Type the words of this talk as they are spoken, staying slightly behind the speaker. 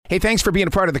Hey, thanks for being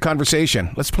a part of the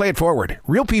conversation. Let's play it forward.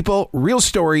 Real people, real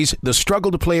stories, the struggle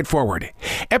to play it forward.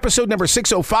 Episode number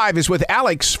 605 is with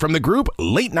Alex from the group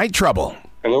Late Night Trouble.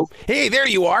 Hello. Hey, there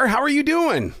you are. How are you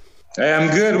doing? Hey, I'm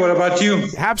good. What about you?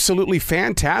 Absolutely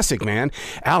fantastic, man.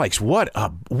 Alex,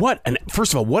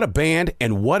 first of all, what a band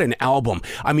and what an album.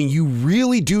 I mean, you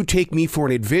really do take me for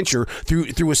an adventure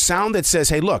through a sound that says,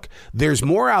 hey, look, there's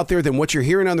more out there than what you're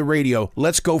hearing on the radio.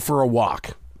 Let's go for a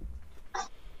walk.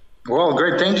 Well,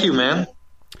 great. Thank you, man.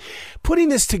 Putting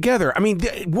this together, I mean,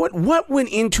 what went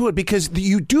into it? Because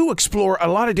you do explore a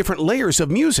lot of different layers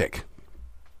of music.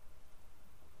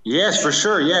 Yes, for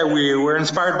sure. Yeah, we were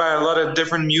inspired by a lot of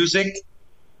different music,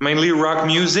 mainly rock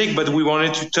music, but we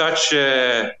wanted to touch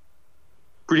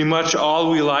pretty much all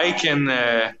we like and,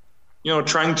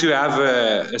 trying to have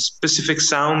a specific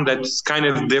sound that's kind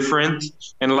of different.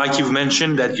 And like you've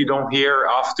mentioned, that you don't hear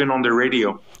often on the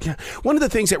radio. Yeah. One of the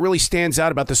things that really stands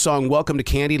out about the song Welcome to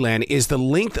Candyland is the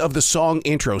length of the song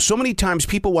intro. So many times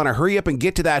people want to hurry up and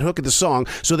get to that hook of the song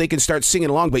so they can start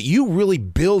singing along, but you really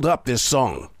build up this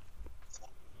song.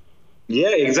 Yeah,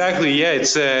 exactly. Yeah,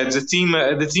 it's the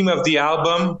theme of the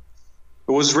album.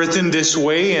 It was written this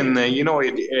way, and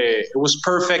it was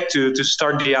perfect to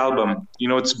start the album.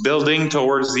 It's building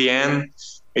towards the end.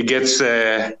 It gets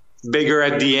bigger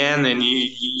at the end, and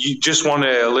you just want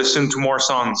to listen to more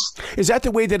songs. Is that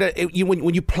the way that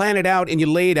when you plan it out and you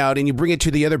lay it out and you bring it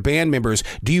to the other band members,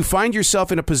 do you find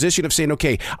yourself in a position of saying,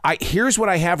 okay, here's what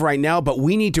I have right now, but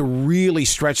we need to really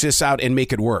stretch this out and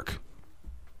make it work?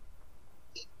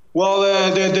 Well,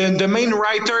 the main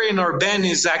writer in our band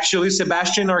is actually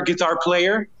Sebastian, our guitar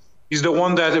player. He's the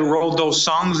one that wrote those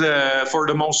songs for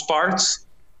the most parts.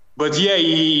 But yeah,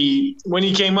 when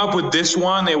he came up with this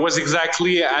one, it was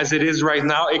exactly as it is right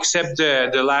now, except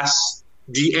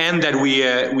the end that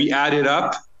we added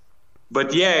up.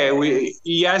 But yeah,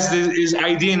 he has his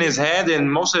idea in his head,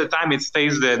 and most of the time it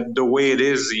stays the way it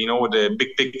is, with the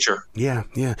big picture. Yeah,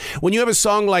 yeah. When you have a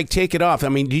song like Take It Off, I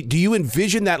mean, do you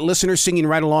envision that listener singing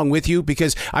right along with you?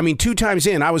 Because, I mean, 2 times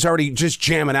in, I was already just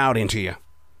jamming out into you.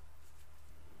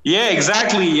 Yeah,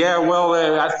 exactly. Yeah, well,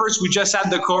 at first we just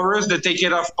had the chorus, the Take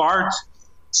It Off part.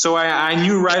 So I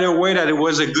knew right away that it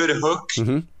was a good hook.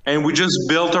 Mm-hmm. And we just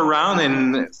built around.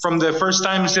 And from the first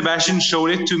time Sebastian showed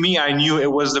it to me, I knew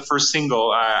it was the first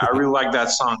single. I really like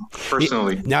that song,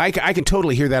 personally. Now, I can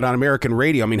totally hear that on American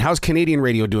radio. I mean, how's Canadian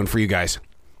radio doing for you guys?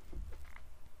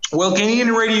 Well,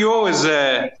 Canadian radio is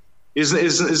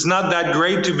not that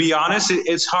great, to be honest.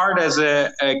 It's hard as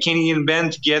a Canadian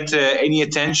band to get any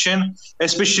attention,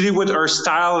 especially with our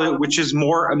style, which is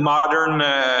more a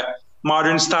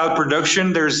modern style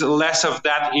production. There's less of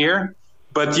that here.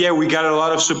 But yeah, we got a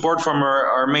lot of support from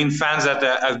our main fans that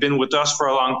have been with us for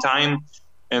a long time.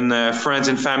 And friends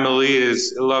and family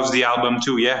loves the album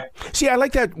too, yeah. See, I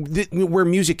like that where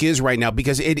music is right now,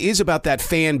 because it is about that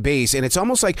fan base. And it's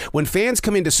almost like when fans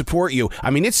come in to support you,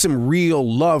 I mean, it's some real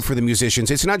love for the musicians.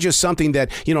 It's not just something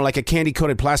that, like a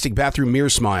candy-coated plastic bathroom mirror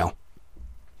smile.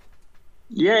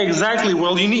 Yeah, exactly.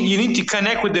 Well, you need to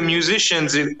connect with the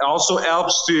musicians. It also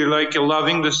helps to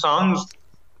loving the songs.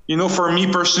 For me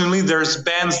personally, there's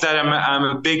bands that I'm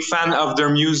a big fan of their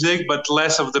music, but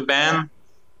less of the band.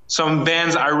 Some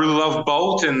bands I really love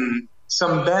both, and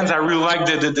some bands I really like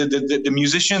the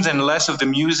musicians and less of the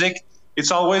music.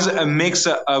 It's always a mix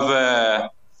of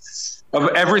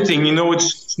everything.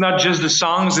 It's not just the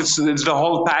songs; it's the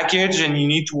whole package, and you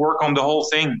need to work on the whole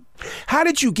thing. How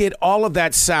did you get all of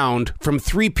that sound from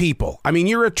 3 people? I mean,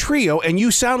 you're a trio, and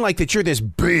you sound like that you're this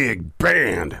big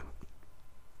band.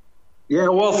 Yeah,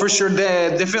 well, for sure.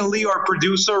 Definitely our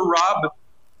producer, Rob,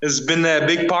 has been a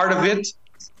big part of it.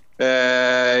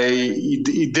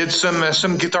 He did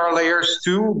some guitar layers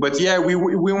too. But yeah, we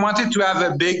wanted to have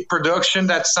a big production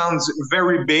that sounds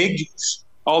very big.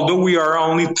 Although we are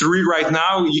only 3 right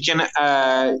now, you can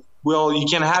have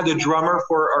the drummer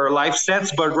for our live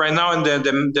sets. But right now in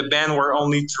the band, we're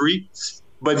only 3.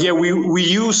 But yeah, we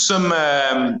use some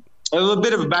a little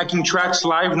bit of backing tracks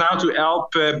live now to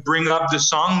help bring up the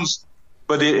songs.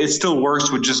 But it still works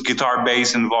with just guitar,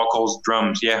 bass, and vocals,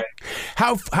 drums, yeah.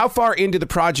 How far into the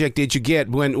project did you get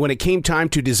when it came time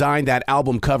to design that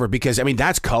album cover? Because, I mean,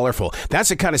 that's colorful. That's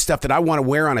the kind of stuff that I want to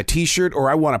wear on a T-shirt or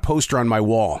I want a poster on my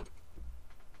wall.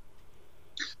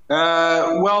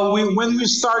 Well, when we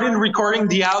started recording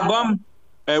the album,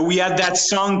 we had that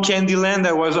song Candyland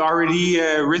that was already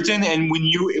written, and we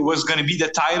knew it was going to be the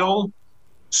title.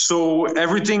 So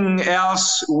everything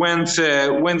else went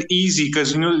easy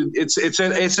because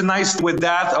it's a nice with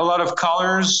that, a lot of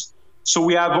colors. So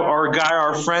we have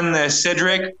our friend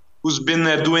Cedric, who's been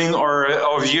doing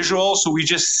our visual. So we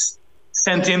just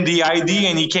sent him the idea,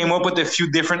 and he came up with a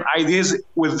few different ideas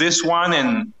with this one,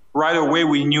 and right away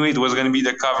we knew it was going to be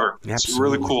the cover. It's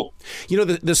Absolutely. really cool. You know,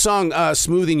 the song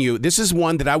Smoothing You, this is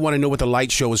one that I want to know what the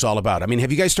light show is all about. I mean,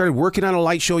 have you guys started working on a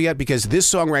light show yet? Because this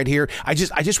song right here, I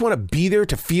just want to be there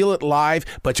to feel it live,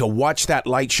 but to watch that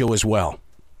light show as well.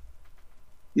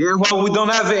 Yeah, well, we don't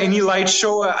have any light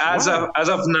show as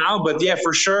of now, but yeah,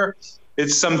 for sure.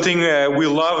 It's something we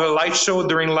love. A light show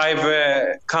during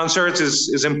live concerts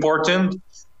is important.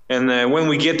 And when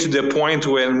we get to the point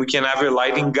when we can have a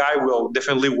lighting guy, we'll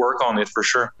definitely work on it for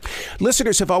sure.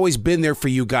 Listeners have always been there for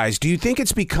you guys. Do you think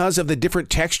it's because of the different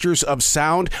textures of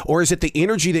sound, or is it the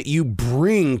energy that you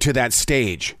bring to that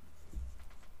stage?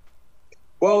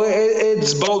 Well,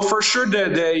 it's both for sure.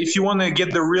 If you want to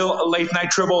get the real late night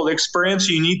trouble experience,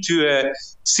 you need to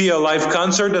see a live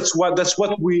concert. That's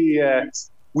what we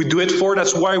do it for.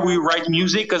 That's why we write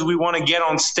music, because we want to get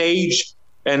on stage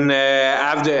and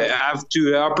have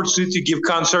the opportunity to give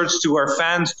concerts to our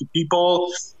fans, to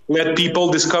people, let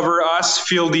people discover us,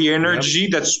 feel the energy.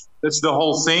 Yep. That's the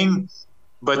whole thing.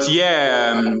 But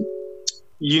yeah,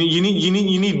 you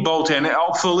need both, and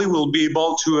hopefully we'll be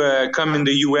able to come in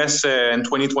the US in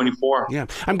 2024. Yeah,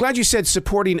 I'm glad you said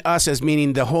supporting us as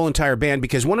meaning the whole entire band,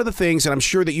 because one of the things, and I'm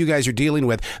sure that you guys are dealing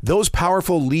with, those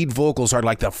powerful lead vocals are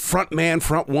like the front man,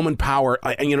 front woman power,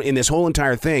 in this whole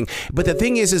entire thing. But the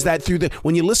thing is that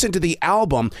when you listen to the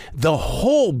album, the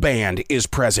whole band is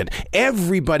present.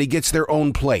 Everybody gets their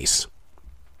own place.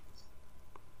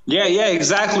 Yeah,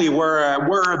 exactly.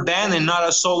 We're a band and not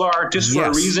a solo artist for a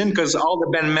reason, because all the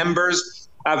band members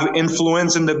have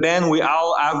influence in the band. We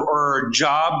all have our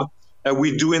job that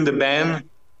we do in the band,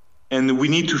 and we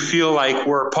need to feel like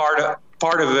we're part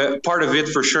of it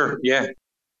for sure. Yeah.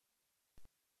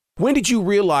 When did you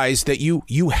realize that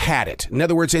you had it? In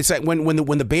other words, it's like when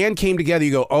the band came together,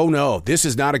 you go, "Oh no, this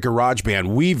is not a garage band.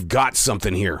 We've got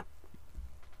something here."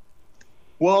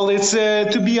 Well, it's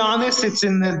to be honest, it's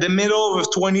in the middle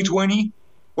of 2020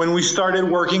 when we started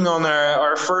working on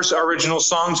our first original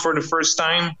songs for the first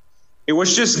time. It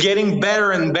was just getting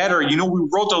better and better. We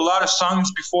wrote a lot of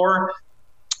songs before,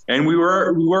 and we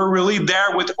were really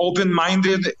there with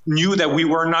open-minded, knew that we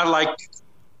were not like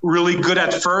really good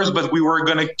at first, but we were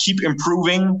gonna keep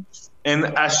improving.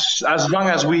 And as long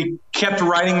as we kept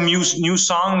writing new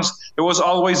songs, it was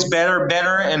always better,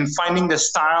 and finding the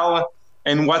style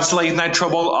and what's Late Night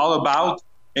Trouble all about.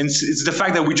 And it's the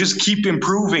fact that we just keep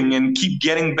improving and keep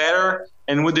getting better.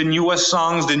 And with the newest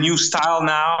songs, the new style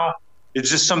now,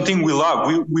 it's just something we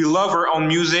love. We love our own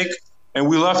music, and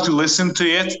we love to listen to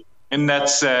it. And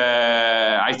that's,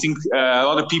 I think a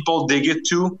lot of people dig it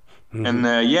too. Mm-hmm. And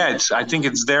I think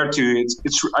it's there to.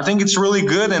 I think it's really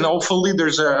good, and hopefully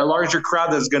there's a larger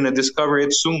crowd that's going to discover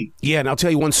it soon. Yeah, and I'll tell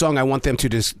you one song I want them to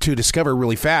discover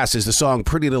really fast is the song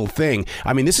 "Pretty Little Thing."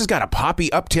 I mean, this has got a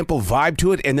poppy up-tempo vibe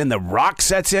to it, and then the rock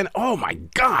sets in. Oh my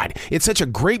God, it's such a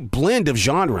great blend of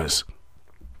genres.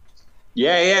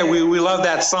 Yeah, we love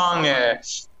that song.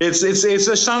 It's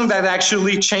a song that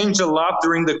actually changed a lot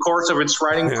during the course of its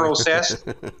writing process.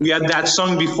 We had that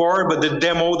song before, but the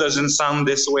demo doesn't sound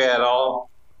this way at all.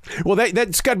 Well,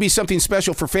 that's got to be something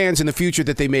special for fans in the future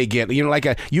that they may get.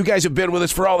 You guys have been with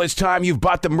us for all this time. You've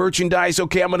bought the merchandise.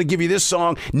 Okay, I'm going to give you this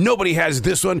song. Nobody has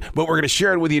this one, but we're going to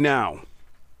share it with you now.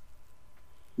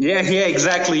 Yeah,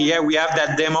 exactly. Yeah, we have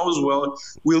that demos.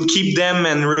 We'll keep them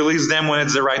and release them when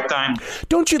it's the right time.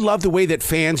 Don't you love the way that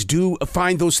fans do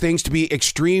find those things to be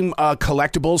extreme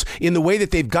collectibles in the way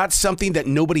that they've got something that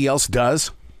nobody else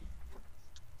does?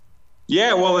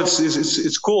 Yeah, well,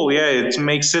 it's cool. Yeah, it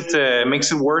makes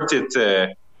it worth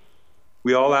it.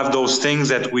 We all have those things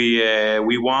that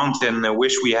we want and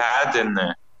wish we had, and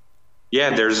that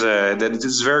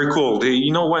is very cool.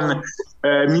 When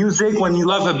music, when you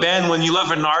love a band, when you love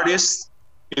an artist,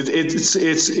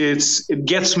 it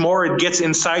gets more. It gets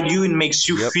inside you and makes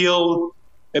you feel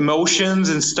emotions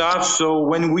and stuff. So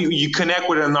when you connect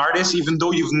with an artist, even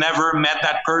though you've never met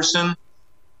that person,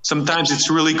 sometimes it's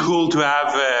really cool to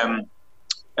have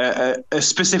a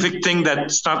specific thing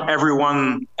that's not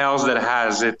everyone else that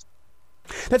has it.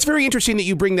 That's very interesting that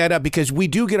you bring that up, because we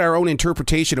do get our own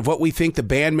interpretation of what we think the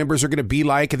band members are going to be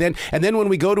like. And then when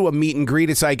we go to a meet and greet,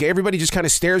 it's like everybody just kind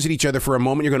of stares at each other for a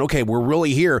moment. You're going, okay, we're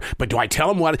really here, but do I tell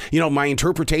them what, my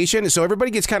interpretation? So everybody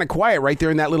gets kind of quiet right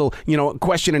there in that little,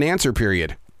 question and answer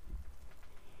period.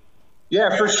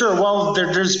 Yeah, for sure. Well,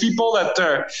 there's people that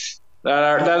are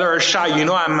shy.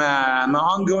 I'm an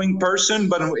ongoing person,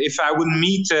 but if I would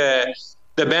meet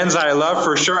the bands I love,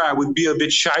 for sure, I would be a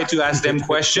bit shy to ask them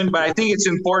questions. But I think it's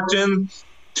important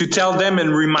to tell them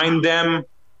and remind them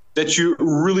that you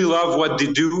really love what they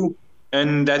do,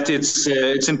 and that it's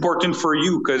important for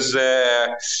you because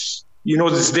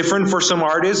it's different for some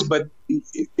artists, but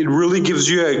it really gives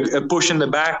you a push in the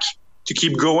back to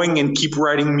keep going and keep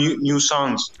writing new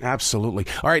songs. Absolutely.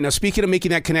 All right, now speaking of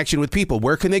making that connection with people,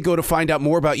 where can they go to find out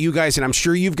more about you guys? And I'm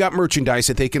sure you've got merchandise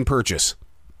that they can purchase.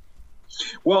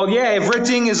 Well, yeah,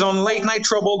 everything is on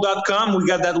latenightTrouble.com. We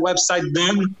got that website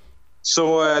done.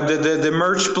 So the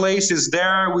merch place is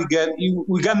there. We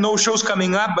got no shows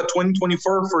coming up, but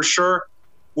 2024 for sure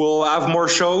we'll have more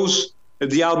shows.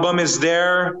 The album is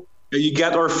there. You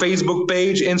got our Facebook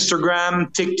page,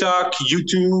 Instagram, TikTok,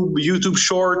 YouTube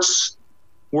Shorts.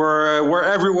 We're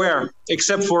everywhere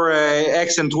except for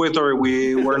X and Twitter.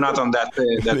 We're not on that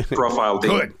profile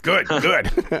thing. Good.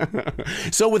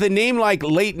 So with a name like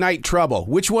Late Night Trouble,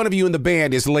 which one of you in the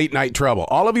band is Late Night Trouble?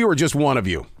 All of you or just one of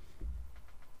you?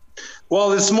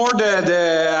 Well, it's more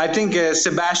I think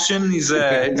Sebastian he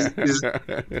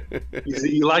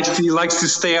likes to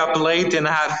stay up late and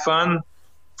have fun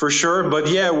for sure. But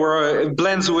yeah, it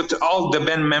blends with all the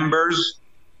band members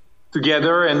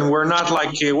together, and we're not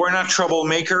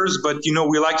troublemakers, but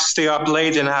we like to stay up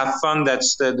late and have fun.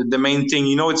 That's the main thing.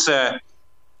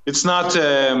 It's not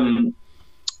the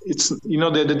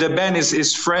band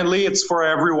is friendly. It's for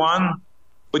everyone,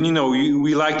 but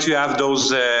we like to have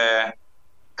those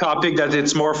topic that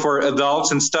it's more for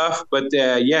adults and stuff. But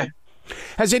yeah.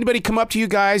 Has anybody come up to you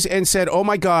guys and said, "Oh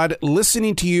my God,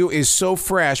 listening to you is so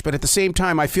fresh, but at the same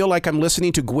time, I feel like I'm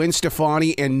listening to Gwen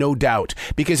Stefani and No Doubt"?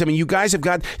 Because I mean, you guys have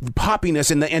got the poppiness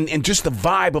and just the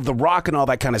vibe of the rock and all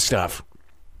that kind of stuff.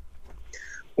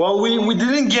 Well, we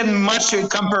didn't get much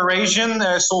comparison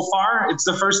so far. It's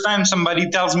the first time somebody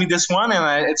tells me this one,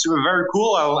 and it's very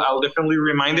cool. I'll definitely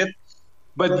remind it.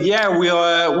 But yeah,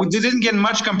 we didn't get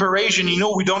much comparison.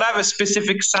 We don't have a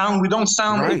specific sound. We don't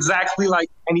sound exactly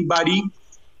like anybody.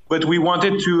 But we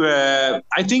wanted to.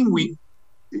 I think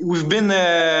we've been.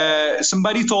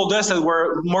 Somebody told us that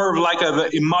we're more of like a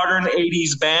modern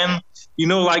 '80s band.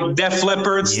 Like Def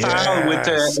Leppard style with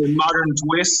a modern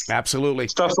twist. Absolutely.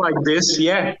 Stuff like this.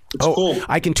 Yeah, it's cool.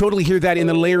 I can totally hear that in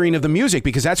the layering of the music,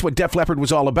 because that's what Def Leppard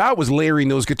was all about, was layering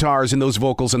those guitars and those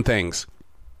vocals and things.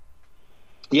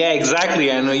 Yeah, exactly.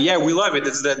 And yeah, we love it.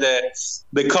 It's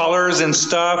the colors and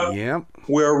stuff. Yeah.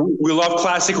 We love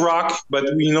classic rock, but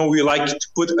we like to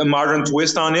put a modern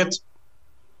twist on it.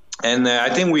 And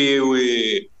I think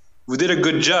we did a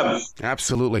good job.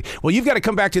 Absolutely. Well, you've got to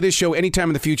come back to this show anytime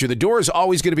in the future. The door is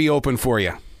always going to be open for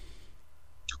you.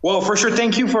 Well, for sure.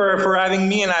 Thank you for having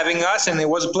me and having us. And it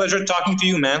was a pleasure talking to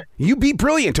you, man. You be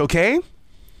brilliant, okay?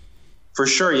 For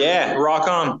sure. Yeah. Rock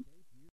on.